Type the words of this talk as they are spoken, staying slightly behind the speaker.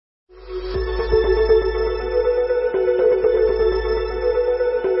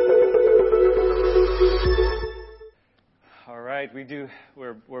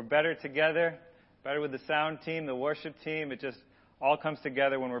we're better together, better with the sound team, the worship team. It just all comes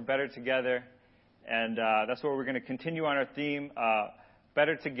together when we're better together. And that's what we're going to continue on our theme,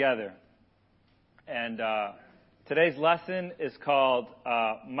 Better Together. And today's lesson is called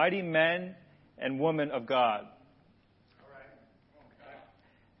Mighty Men and Women of God.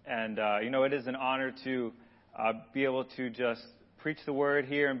 And, it is an honor to be able to just preach the word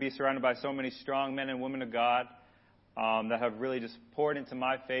here and be surrounded by so many strong men and women of God that have really just poured into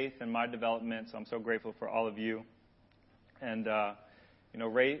my faith and my development. So I'm so grateful for all of you. And,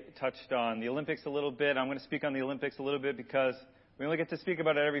 Ray touched on the Olympics a little bit. I'm going to speak on the Olympics a little bit because we only get to speak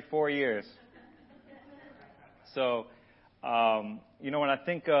about it every 4 years. So, when I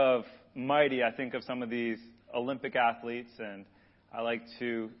think of mighty, I think of some of these Olympic athletes, and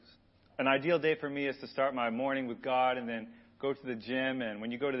an ideal day for me is to start my morning with God and then go to the gym. And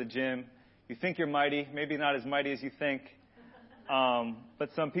when you go to the gym, you think you're mighty, maybe not as mighty as you think. But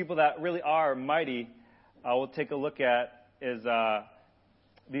some people that really are mighty, we'll take a look at is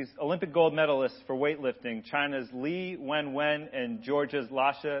these Olympic gold medalists for weightlifting, China's Li Wenwen and Georgia's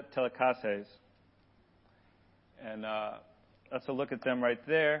Lasha Telekasez. And that's a look at them right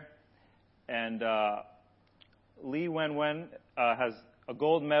there. And Li Wenwen has a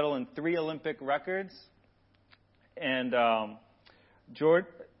gold medal in 3 Olympic records. And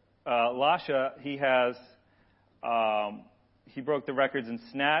Lasha, he broke the records in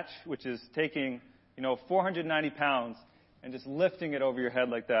snatch, which is taking, 490 pounds and just lifting it over your head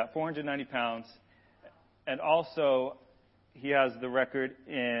like that, 490 pounds. And also, he has the record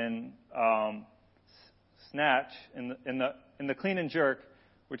in snatch, in the clean and jerk,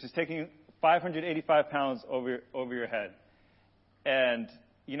 which is taking 585 pounds over your head. And,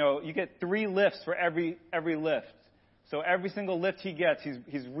 you get 3 lifts for every lift. So every single lift he gets,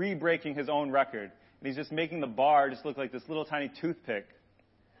 he's re-breaking his own record. And he's just making the bar just look like this little tiny toothpick.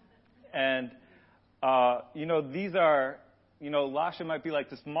 And, these are, Lasha might be like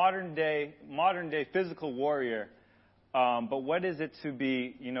this modern day physical warrior. But what is it to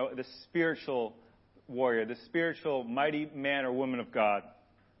be, the spiritual warrior, the spiritual mighty man or woman of God?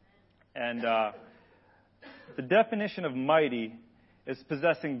 And the definition of mighty is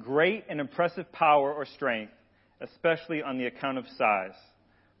possessing great and impressive power or strength, especially on the account of size.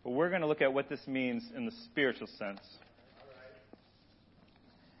 But we're going to look at what this means in the spiritual sense.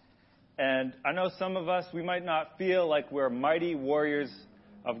 And I know some of us, we might not feel like we're mighty warriors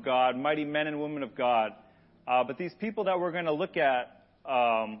of God, mighty men and women of God. But these people that we're going to look at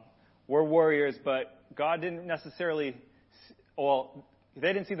were warriors, but God didn't necessarily,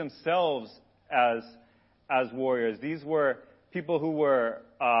 they didn't see themselves as warriors. These were people who were,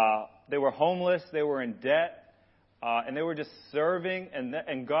 they were homeless, they were in debt, and they were just serving,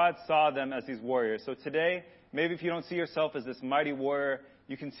 and God saw them as these warriors. So today, maybe if you don't see yourself as this mighty warrior,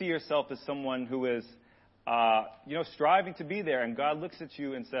 you can see yourself as someone who is, striving to be there, and God looks at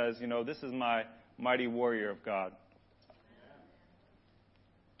you and says, this is my mighty warrior of God.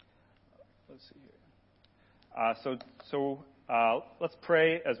 Let's see here. Let's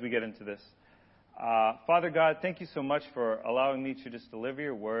pray as we get into this. Father God, thank you so much for allowing me to just deliver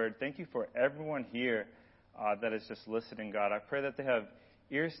your word. Thank you for everyone here that is just listening, God. I pray that they have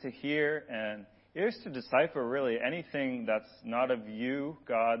ears to hear and ears to decipher really anything that's not of you,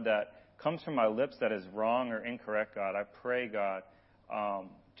 God, that comes from my lips that is wrong or incorrect, God. I pray, God,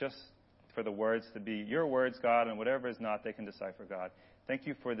 just for the words to be your words, God, and whatever is not, they can decipher, God. Thank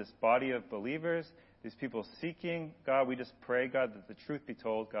you for this body of believers, these people seeking, God. We just pray, God, that the truth be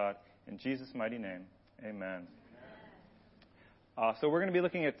told, God. In Jesus' mighty name, amen. So we're going to be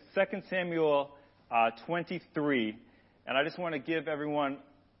looking at 2 Samuel 23, and I just want to give everyone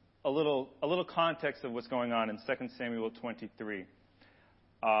a little context of what's going on in 2 Samuel 23.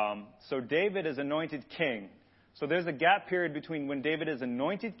 So David is anointed king. So there's a gap period between when David is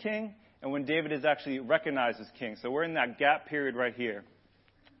anointed king and when David is actually recognized as king. So we're in that gap period right here.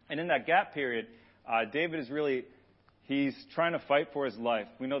 And in that gap period, David is he's trying to fight for his life.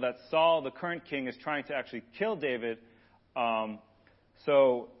 We know that Saul, the current king, is trying to actually kill David.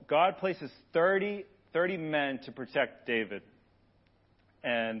 So God places 30 men to protect David.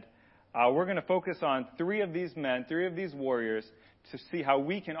 And we're going to focus on 3 of these men, 3 of these warriors, to see how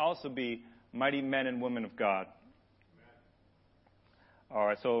we can also be mighty men and women of God. All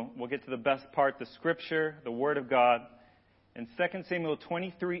right, so we'll get to the best part, the scripture, the word of God. In 2 Samuel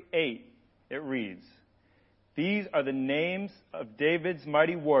 23:8, it reads, "These are the names of David's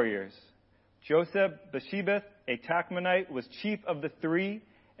mighty warriors. Joseph Bashebeth, a Tachmonite, was chief of the 3,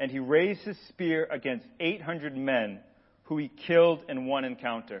 and he raised his spear against 800 men, who he killed in one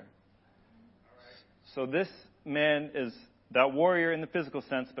encounter." So this man is that warrior in the physical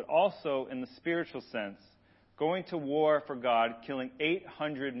sense, but also in the spiritual sense. Going to war for God, killing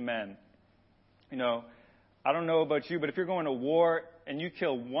 800 men. You know, I don't know about you, but if you're going to war and you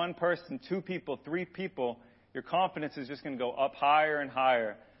kill one person, 2 people, 3 people, your confidence is just going to go up higher and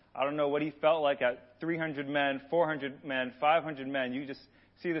higher. I don't know what he felt like at 300 men, 400 men, 500 men. You just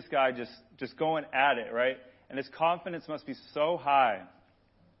see this guy just going at it, right? And his confidence must be so high.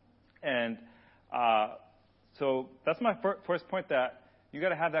 And so that's my first point, that you got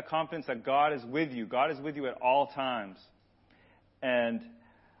to have that confidence that God is with you. God is with you at all times. And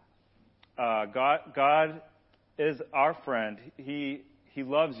God is our friend. He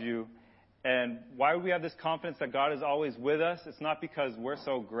loves you. And why do we have this confidence that God is always with us? It's not because we're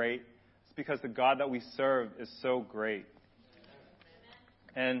so great. It's because the God that we serve is so great.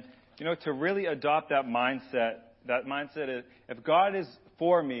 And, you know, to really adopt that mindset is, if God is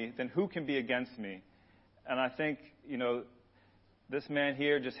for me, then who can be against me? And I think, you know, this man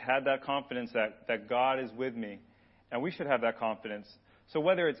here just had that confidence that God is with me. And we should have that confidence. So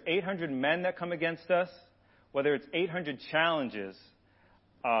whether it's 800 men that come against us, whether it's 800 challenges,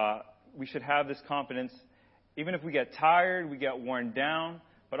 we should have this confidence, even if we get tired, we get worn down,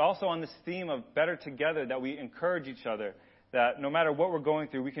 but also on this theme of better together, that we encourage each other, that no matter what we're going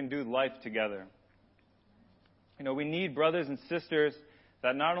through, we can do life together. You know, we need brothers and sisters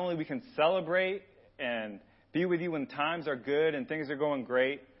that not only we can celebrate and be with you when times are good and things are going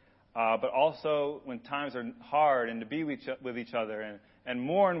great, but also when times are hard, and to be with each other and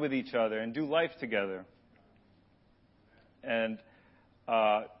mourn with each other and do life together. And,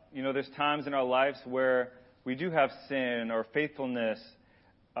 you know, there's times in our lives where we do have sin or faithfulness,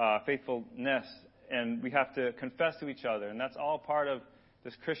 and we have to confess to each other. And that's all part of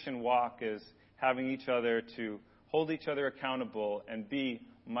this Christian walk, is having each other to hold each other accountable and be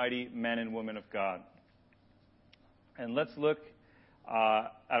mighty men and women of God. And let's look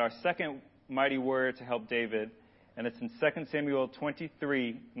at our second mighty warrior to help David, and it's in 2 Samuel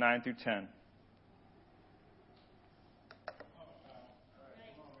 23, 9 through 10.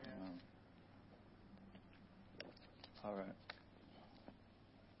 All right.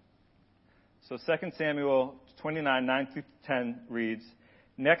 So 2 Samuel 29, 9 through 10 reads,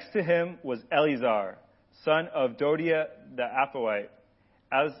 "Next to him was Eleazar, son of Dodiah the Aphawite.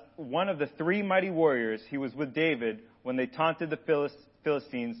 As one of the 3 mighty warriors, he was with David when they taunted the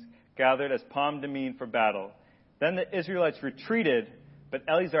Philistines gathered as Pom-Demine for battle. Then the Israelites retreated, but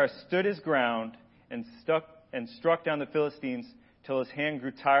Eleazar stood his ground and struck down the Philistines till his hand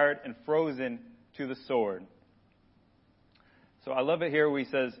grew tired and frozen to the sword." So I love it here where he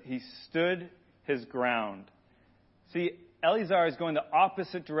says he stood his ground. See, Eleazar is going the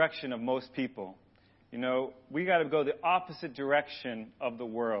opposite direction of most people. You know, we got to go the opposite direction of the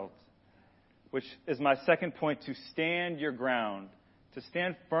world, which is my second point, to stand your ground, to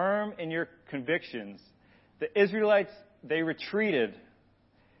stand firm in your convictions. The Israelites, they retreated.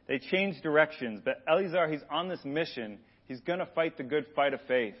 They changed directions. But Eleazar, he's on this mission. He's going to fight the good fight of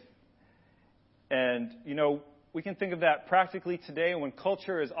faith. And, you know, we can think of that practically today when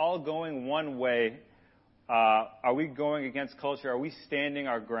culture is all going one way. Are we going against culture? Are we standing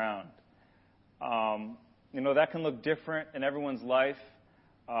our ground? You know, that can look different in everyone's life,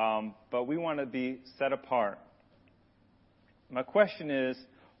 but we want to be set apart. My question is,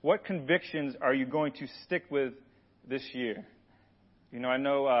 what convictions are you going to stick with this year? You know, I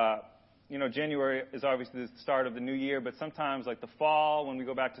know, January is obviously the start of the new year, but sometimes, like the fall, when we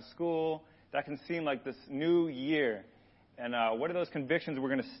go back to school, that can seem like this new year. And what are those convictions we're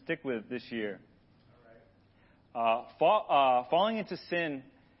going to stick with this year? All right. Falling into sin,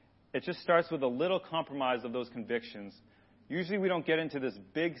 it just starts with a little compromise of those convictions. Usually we don't get into this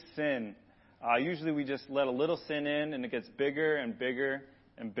big sin. Usually we just let a little sin in, and it gets bigger and bigger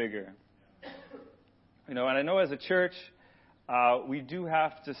and bigger. You know, and I know as a church, we do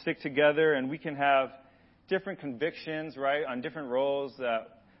have to stick together, and we can have different convictions, right, on different roles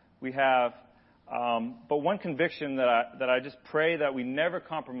that we have. But one conviction that I just pray that we never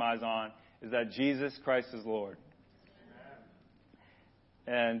compromise on is that Jesus Christ is Lord.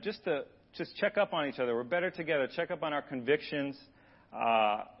 And just check up on each other. We're better together. Check up on our convictions,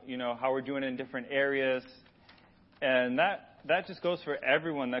 you know, how we're doing in different areas. And that just goes for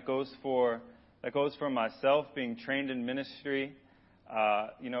everyone. That goes for myself being trained in ministry.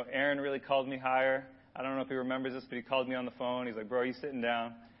 You know, Aaron really called me higher. I don't know if he remembers this, but he called me on the phone. He's like, "Bro, you sitting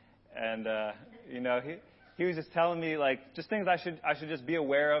down?" And, you know, he was just telling me, like, just things I should just be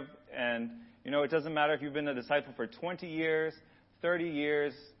aware of. And, you know, it doesn't matter if you've been a disciple for 20 years, 30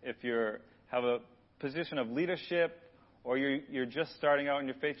 years, if you have a position of leadership, or you're just starting out in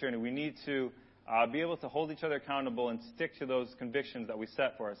your faith journey. We need to be able to hold each other accountable and stick to those convictions that we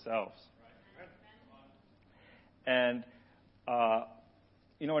set for ourselves. And,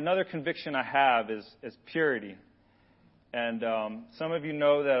 another conviction I have is purity. And some of you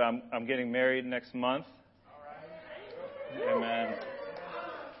know that I'm getting married next month. Amen.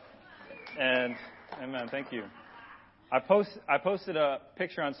 And amen. Thank you. I posted a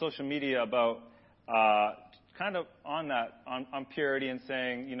picture on social media about kind of on purity and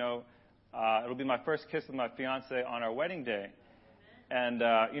saying, it'll be my first kiss with my fiance on our wedding day. And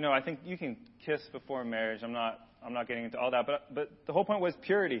I think you can kiss before marriage. I'm not getting into all that, but the whole point was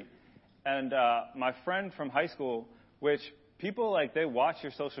purity. And my friend from high school, which people they watch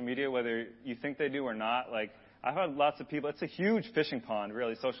your social media whether you think they do or not. I've had lots of people. It's a huge fishing pond,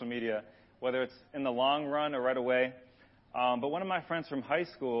 really, social media, whether it's in the long run or right away. But one of my friends from high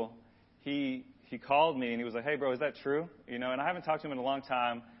school, he called me and he was like, "Hey, bro, is that true?" And I haven't talked to him in a long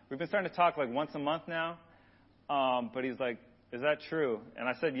time. We've been starting to talk once a month now. But he's like, "Is that true?" And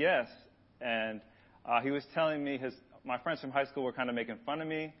I said yes. And he was telling me my friends from high school were kind of making fun of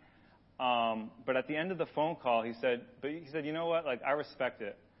me. But at the end of the phone call, he said, "You know what? I respect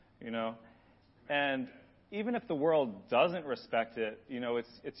it, And even if the world doesn't respect it,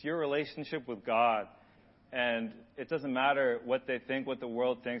 it's your relationship with God. And it doesn't matter what they think, what the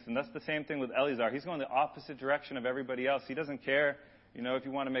world thinks. And that's the same thing with Eleazar. He's going the opposite direction of everybody else. He doesn't care, if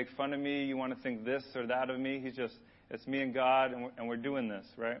you want to make fun of me, you want to think this or that of me. It's me and God, and we're doing this,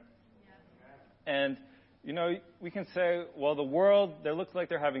 right? Yeah. And, we can say, well, the world, they look like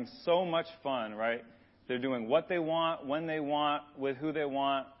they're having so much fun, right? They're doing what they want, when they want, with who they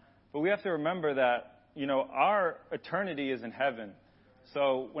want. But we have to remember that, our eternity is in heaven.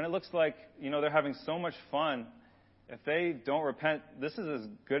 So when it looks like, they're having so much fun, if they don't repent, this is as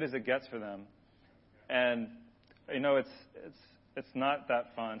good as it gets for them. And, it's not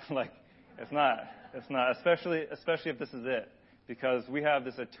that fun. It's not, especially if this is it, because we have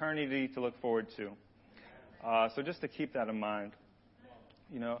this eternity to look forward to. So just to keep that in mind,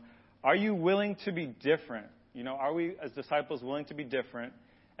 are you willing to be different? Are we as disciples willing to be different?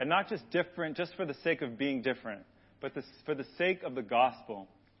 And not just different just for the sake of being different, but for the sake of the gospel.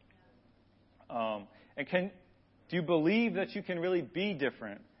 Do you believe that you can really be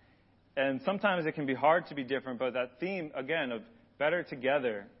different? And sometimes it can be hard to be different, but that theme, again, of better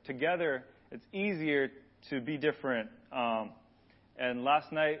together. Together, it's easier to be different. And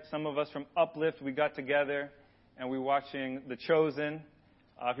last night, some of us from Uplift, we got together and we were watching The Chosen.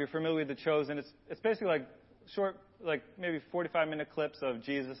 If you're familiar with The Chosen, it's basically short, maybe 45-minute clips of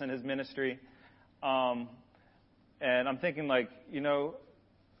Jesus and his ministry. And I'm thinking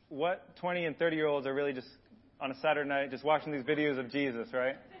what 20 and 30-year-olds are really just on a Saturday night just watching these videos of Jesus,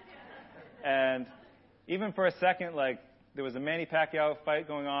 right? And even for a second, there was a Manny Pacquiao fight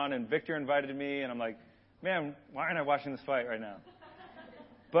going on, and Victor invited me, and I'm like, man, why aren't I watching this fight right now?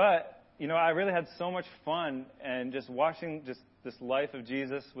 But, I really had so much fun and just watching this life of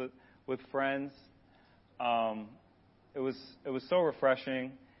Jesus with friends. It was so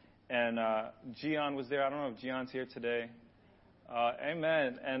refreshing. And Gian was there. I don't know if Gian's here today.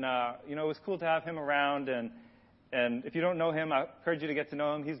 Amen. And, it was cool to have him around. And if you don't know him, I encourage you to get to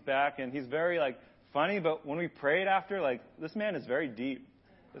know him. He's back, and he's very, funny. But when we prayed after, this man is very deep.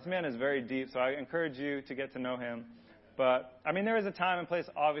 This man is very deep. So I encourage you to get to know him. But, there is a time and place,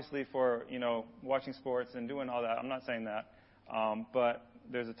 obviously, for, watching sports and doing all that. I'm not saying that. But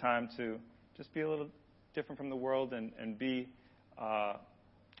there's a time to just be a little different from the world and be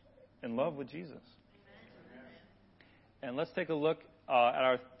in love with Jesus. Amen. And let's take a look at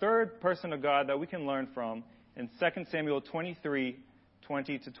our third person of God that we can learn from in 2 Samuel 23,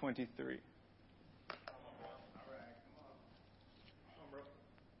 20 to 23.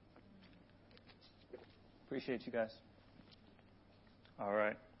 Appreciate you guys. All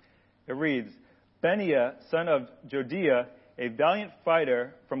right. It reads, Benaiah, son of Jodiah, a valiant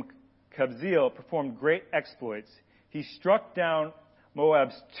fighter from Kabzeel, performed great exploits. He struck down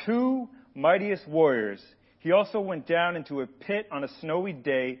Moab's 2 mightiest warriors. He also went down into a pit on a snowy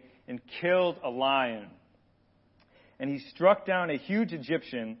day and killed a lion. And he struck down a huge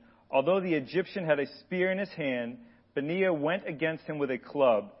Egyptian. Although the Egyptian had a spear in his hand, Benaiah went against him with a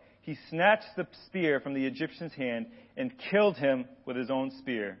club. He snatched the spear from the Egyptian's hand and killed him with his own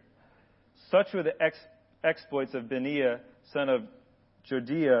spear. Such were the exploits of Benaiah, son of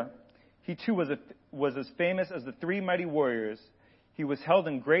Jodiah. He too was as famous as the 3 mighty warriors. He was held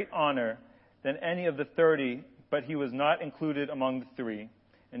in great honor than any of the 30, but he was not included among the 3.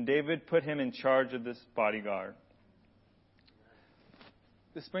 And David put him in charge of this bodyguard.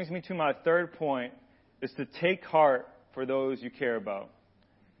 This brings me to my third point, is to take heart for those you care about.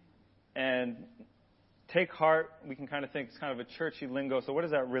 And take heart, we can kind of think it's kind of a churchy lingo. So what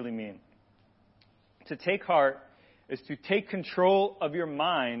does that really mean? To take heart is to take control of your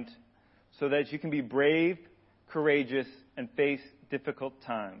mind so that you can be brave, courageous, and face difficult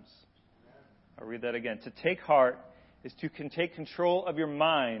times. I'll read that again. To take heart is to take control of your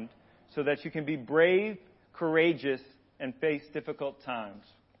mind so that you can be brave, courageous, and face difficult times.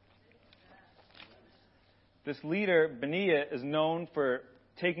 This leader, Benaiah, is known for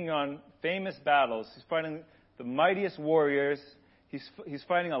taking on famous battles. He's fighting the mightiest warriors. He's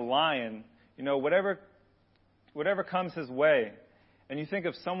fighting a lion. You know, whatever comes his way. And you think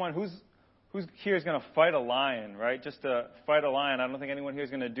of someone who's here is going to fight a lion, right? Just to fight a lion. I don't think anyone here is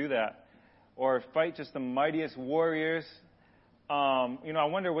going to do that. Or fight just the mightiest warriors. I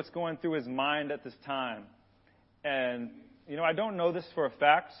wonder what's going through his mind at this time. And, I don't know this for a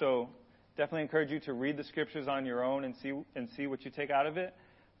fact, so definitely encourage you to read the scriptures on your own and see what you take out of it.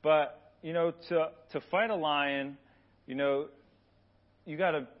 But, to fight a lion, you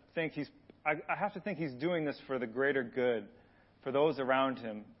got to think I have to think he's doing this for the greater good, for those around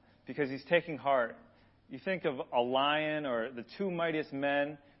him, because he's taking heart. You think of a lion or the two mightiest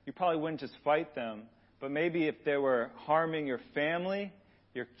men, you probably wouldn't just fight them, but maybe if they were harming your family,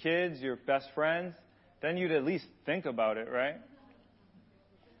 your kids, your best friends, then you'd at least think about it, right?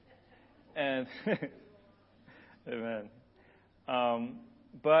 And amen.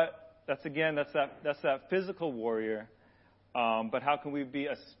 But that's that physical warrior. But how can we be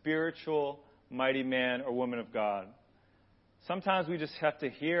a spiritual mighty man or woman of God? Sometimes we just have to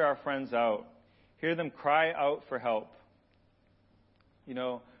hear our friends out, hear them cry out for help.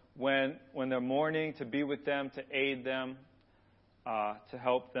 When they're mourning, to be with them, to aid them, to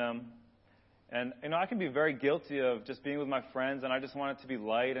help them. And, I can be very guilty of just being with my friends, and I just want it to be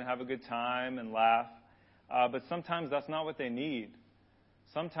light and have a good time and laugh. But sometimes that's not what they need.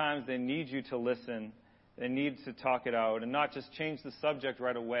 Sometimes they need you to listen. They need to talk it out and not just change the subject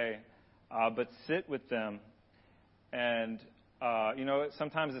right away, but sit with them. And,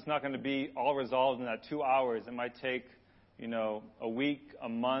 sometimes it's not going to be all resolved in that 2 hours. It might take, a week, a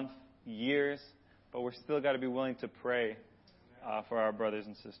month, years, but we're still got to be willing to pray for our brothers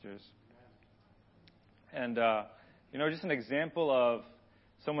and sisters. And, just an example of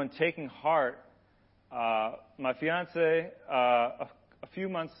someone taking heart. My fiance, a few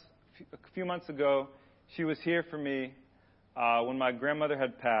months ago, she was here for me when my grandmother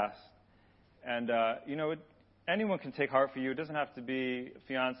had passed. And, anyone can take heart for you. It doesn't have to be a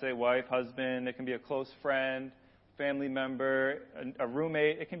fiance, wife, husband. It can be a close friend, family member, a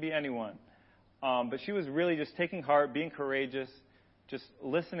roommate. It can be anyone. But she was really just taking heart, being courageous, just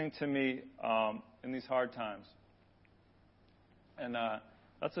listening to me in these hard times. And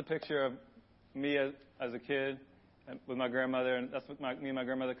that's a picture of me as a kid with my grandmother, and that's with me and my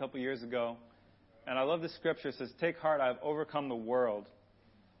grandmother a couple years ago. And I love this scripture. It says, "Take heart, I have overcome the world."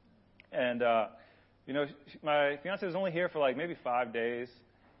 And, my fiance was only here for maybe 5 days.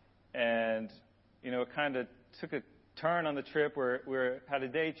 And, it kind of took a turn on the trip where we had a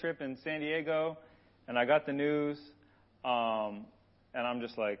day trip in San Diego, and I got the news. And I'm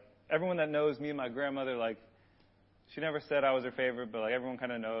just everyone that knows me and my grandmother, she never said I was her favorite, but everyone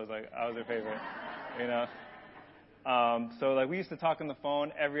kind of knows I was her favorite, So we used to talk on the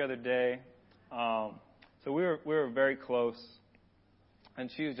phone every other day. So we were very close,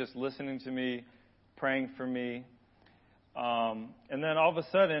 and she was just listening to me, praying for me. And then all of a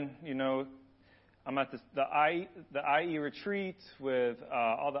sudden, I'm at the IE retreat with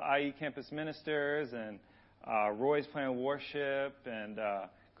all the IE campus ministers, and Roy's playing worship, and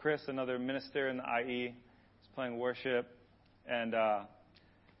Chris, another minister in the IE, is playing worship, and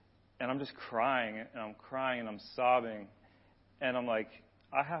I'm just crying, and I'm sobbing, and I'm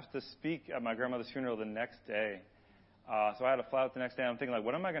I have to speak at my grandmother's funeral the next day, so I had to fly out the next day. I'm thinking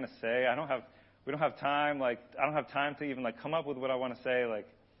what am I going to say? We don't have time. I don't have time to even come up with what I want to say.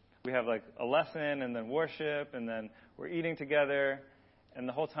 We have a lesson, and then worship, and then we're eating together, and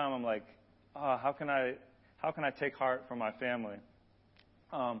the whole time I'm how can I take heart from my family?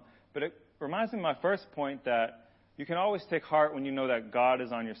 But it reminds me of my first point that you can always take heart when you know that God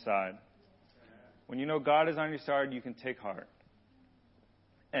is on your side. When you know God is on your side, you can take heart.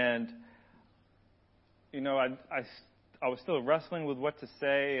 And, I was still wrestling with what to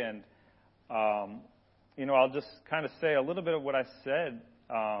say, and, I'll just kind of say a little bit of what I said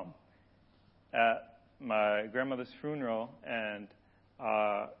at my grandmother's funeral. And,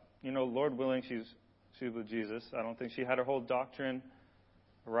 Lord willing, she's with Jesus. I don't think she had her whole doctrine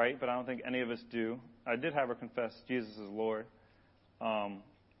right, but I don't think any of us do. I did have her confess Jesus is Lord.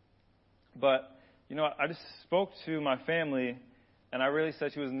 But, I just spoke to my family And I really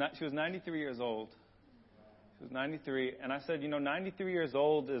said she was 93 years old. She was 93. And I said, 93 years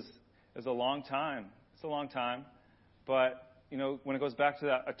old is a long time. It's a long time. But, when it goes back to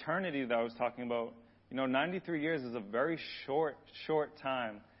that eternity that I was talking about, 93 years is a very short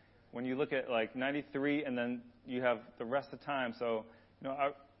time. When you look at 93 and then you have the rest of the time. So,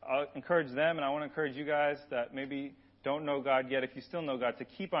 I'll encourage them, and I want to encourage you guys that maybe don't know God yet, if you still know God, to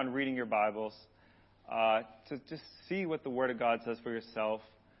keep on reading your Bibles, to just see what the Word of God says for yourself,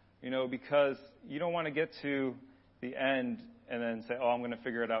 because you don't want to get to the end and then say, I'm going to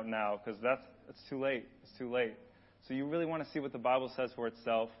figure it out now, because it's too late. It's too late. So you really want to see what the Bible says for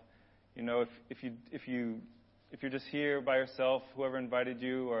itself. If you're just here by yourself, whoever invited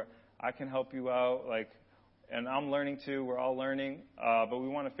you, or I can help you out, and I'm learning too. We're all learning, but we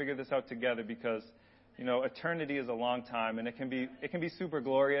want to figure this out together because, eternity is a long time, and it can be super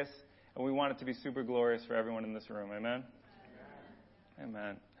glorious, and we want it to be super glorious for everyone in this room. Amen.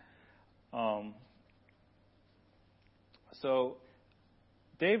 Amen. So,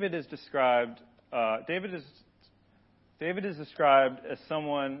 David is described. David is described as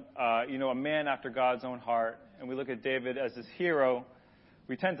someone, a man after God's own heart. And we look at David as his hero.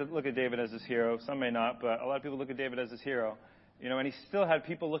 We tend to look at David as his hero. Some may not, but a lot of people look at David as his hero. And he still had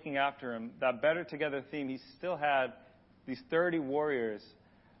people looking after him. That Better Together theme, he still had these 30 warriors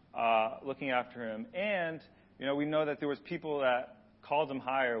looking after him. And, we know that there was people that called him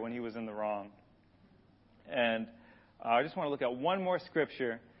higher when he was in the wrong. And I just want to look at one more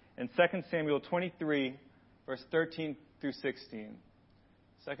scripture in 2 Samuel 23, verse 13 through 16.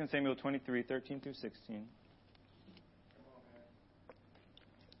 2 Samuel 23, 13 through 16.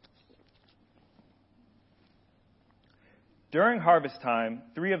 During harvest time,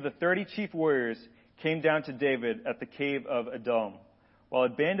 3 of the 30 chief warriors came down to David at the cave of Adullam, while a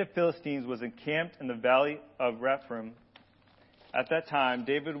band of Philistines was encamped in the valley of Rephaim. At that time,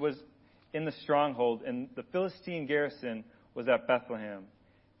 David was in the stronghold, and the Philistine garrison was at Bethlehem.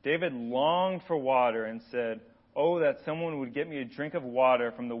 David longed for water and said, "Oh, that someone would get me a drink of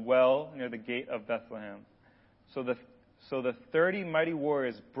water from the well near the gate of Bethlehem." So the 30 mighty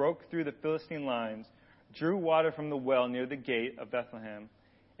warriors broke through the Philistine lines, drew water from the well near the gate of Bethlehem,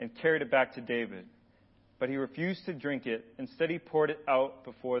 and carried it back to David. But he refused to drink it. Instead, he poured it out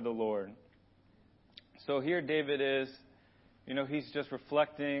before the Lord. So here David is, he's just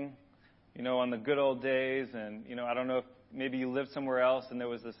reflecting, on the good old days. And, I don't know if maybe you lived somewhere else and there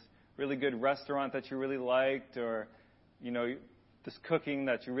was this really good restaurant that you really liked, or, this cooking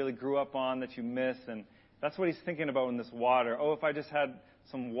that you really grew up on that you miss. And that's what he's thinking about in this water. Oh, if I just had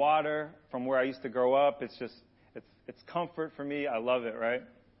some water from where I used to grow up, it's comfort for me. I love it, right?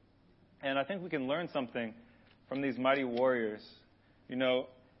 And I think we can learn something from these mighty warriors.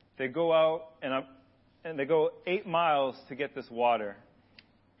 They go out and they go 8 miles to get this water.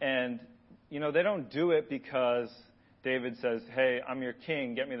 And, they don't do it because David says, "Hey, I'm your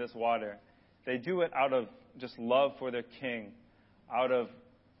king, get me this water." They do it out of just love for their king, out of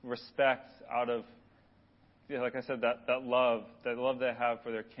respect, out of, like I said, that love they have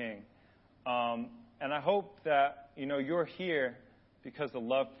for their king. And I hope that, you're here because of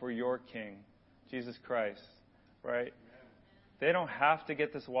love for your king, Jesus Christ, right? They don't have to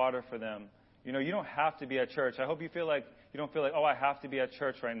get this water for them. You don't have to be at church. I hope you don't feel like, I have to be at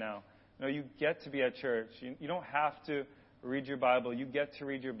church right now. No, you get to be at church. You don't have to read your Bible. You get to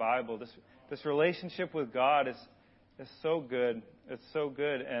read your Bible. This relationship with God is so good. It's so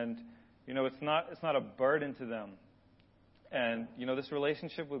good. And, it's not a burden to them. And, this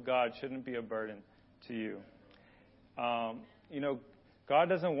relationship with God shouldn't be a burden to you. God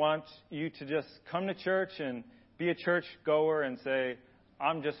doesn't want you to just come to church and be a church goer and say,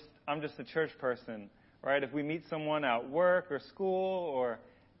 I'm just a church person, right? If we meet someone at work or school or,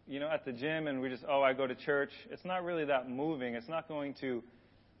 at the gym and we just, I go to church, it's not really that moving. It's not going to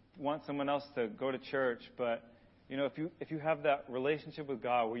want someone else to go to church. But, if you have that relationship with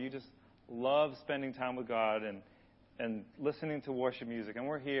God where you just love spending time with God and listening to worship music, and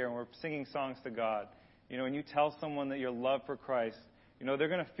we're here and we're singing songs to God, and you tell someone that your love for Christ, they're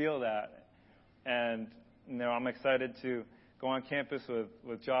going to feel that. And, I'm excited to go on campus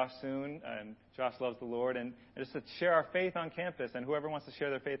with Josh soon, and Josh loves the Lord, and just to share our faith on campus, and whoever wants to share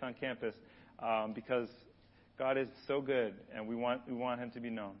their faith on campus, because God is so good, and we want Him to be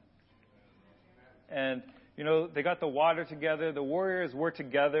known. And, they got the water together. The warriors were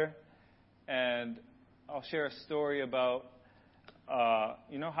together, and I'll share a story about,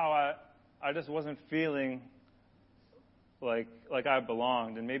 how I just wasn't feeling like I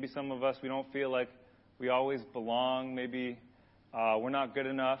belonged. And maybe some of us, we don't feel like we always belong. Maybe we're not good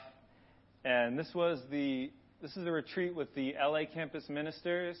enough. And this was the this is a retreat with the LA campus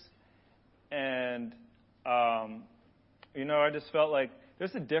ministers, and I just felt like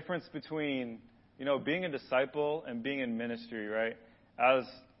there's a difference between being a disciple and being in ministry, right? As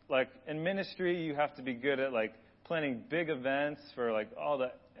like in ministry, you have to be good at like planning big events for like all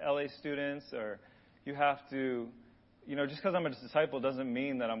the LA students, or you have to, just because I'm a disciple doesn't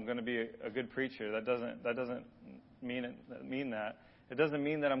mean that I'm going to be a good preacher. That doesn't mean that. It doesn't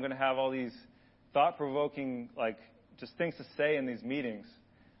mean that I'm going to have all these thought-provoking, like, just things to say in these meetings.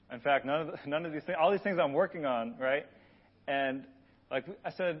 In fact, none of these things, all these things I'm working on, right? And like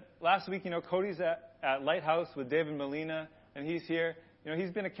I said last week, Cody's at Lighthouse with David Molina, and he's here.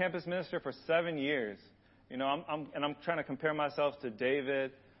 He's been a campus minister for 7 years. I'm trying to compare myself to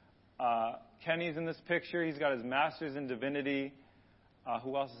David. Kenny's in this picture. He's got his master's in divinity.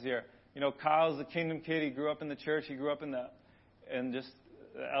 Who else is here? Kyle's a kingdom kid. He grew up in the church. He grew up in just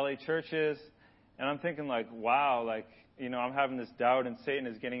the LA churches. And I'm thinking like, wow, like, I'm having this doubt and Satan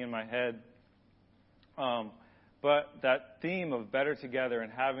is getting in my head. But that theme of better together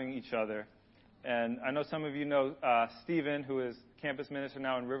and having each other. And I know some of you know Stephen, who is campus minister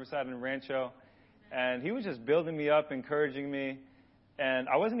now in Riverside and Rancho. And he was just building me up, encouraging me. And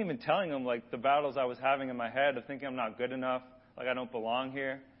I wasn't even telling him like the battles I was having in my head of thinking I'm not good enough, like I don't belong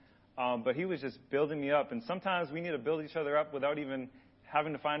here. But he was just building me up. And sometimes we need to build each other up without even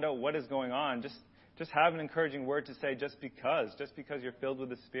having to find out what is going on. Just have an encouraging word to say just because you're filled with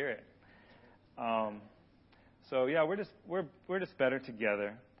the Spirit. So yeah, we're just better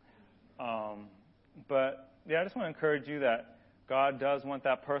together. But yeah, I just want to encourage you that God does want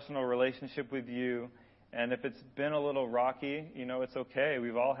that personal relationship with you. And if it's been a little rocky, it's okay.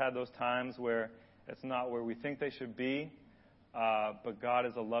 We've all had those times where it's not where we think they should be. But God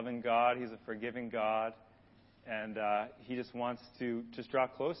is a loving God. He's a forgiving God. And He just wants to just draw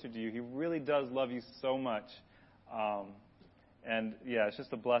closer to you. He really does love you so much. And yeah, it's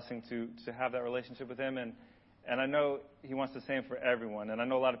just a blessing to have that relationship with Him. And I know He wants the same for everyone. And I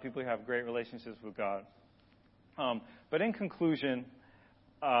know a lot of people who have great relationships with God. But in conclusion,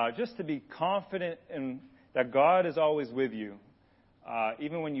 just to be confident in that God is always with you.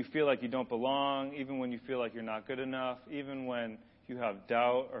 Even when you feel like you don't belong, even when you feel like you're not good enough, even when you have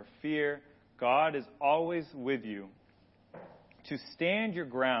doubt or fear, God is always with you. To stand your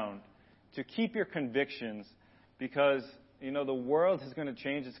ground, to keep your convictions, because, the world is going to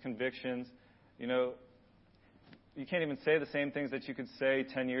change its convictions. You can't even say the same things that you could say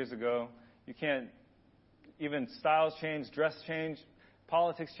 10 years ago. You can't, even styles change, dress change,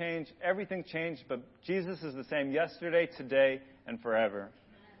 politics change, everything changed, but Jesus is the same yesterday, today, and forever.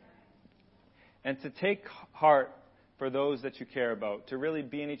 And to take heart for those that you care about, to really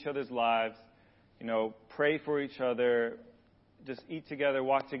be in each other's lives, pray for each other, just eat together,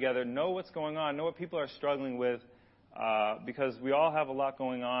 walk together, know what's going on, know what people are struggling with, because we all have a lot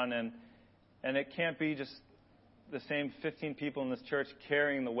going on, and it can't be just the same 15 people in this church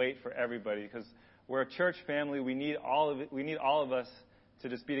carrying the weight for everybody, because we're a church family. We need all of it. We need all of us to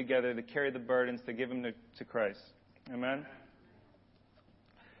just be together, to carry the burdens, to give them to Christ. Amen?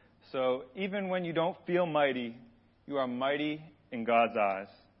 So even when you don't feel mighty, you are mighty in God's eyes.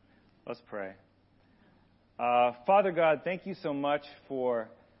 Let's pray. Father God, thank you so much for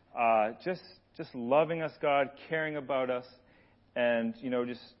just loving us, God, caring about us, and,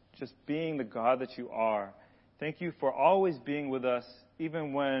 just being the God that you are. Thank you for always being with us,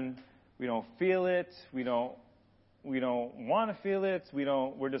 even when we don't feel it, we don't want to feel it,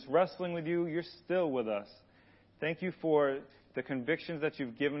 we're just wrestling with you. You're still with us. Thank you for the convictions that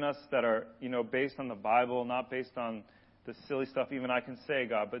you've given us that are, based on the Bible, not based on the silly stuff even I can say,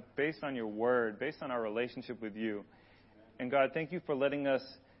 God, but based on your word, based on our relationship with you. And God, thank you for letting us,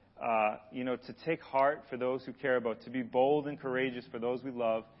 to take heart for those who care about, to be bold and courageous for those we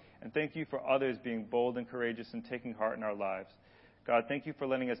love. And thank you for others being bold and courageous and taking heart in our lives. God, thank you for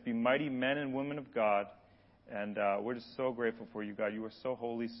letting us be mighty men and women of God. And we're just so grateful for you, God. You are so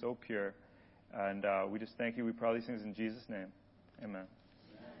holy, so pure. And we just thank you. We pray these things in Jesus' name. Amen.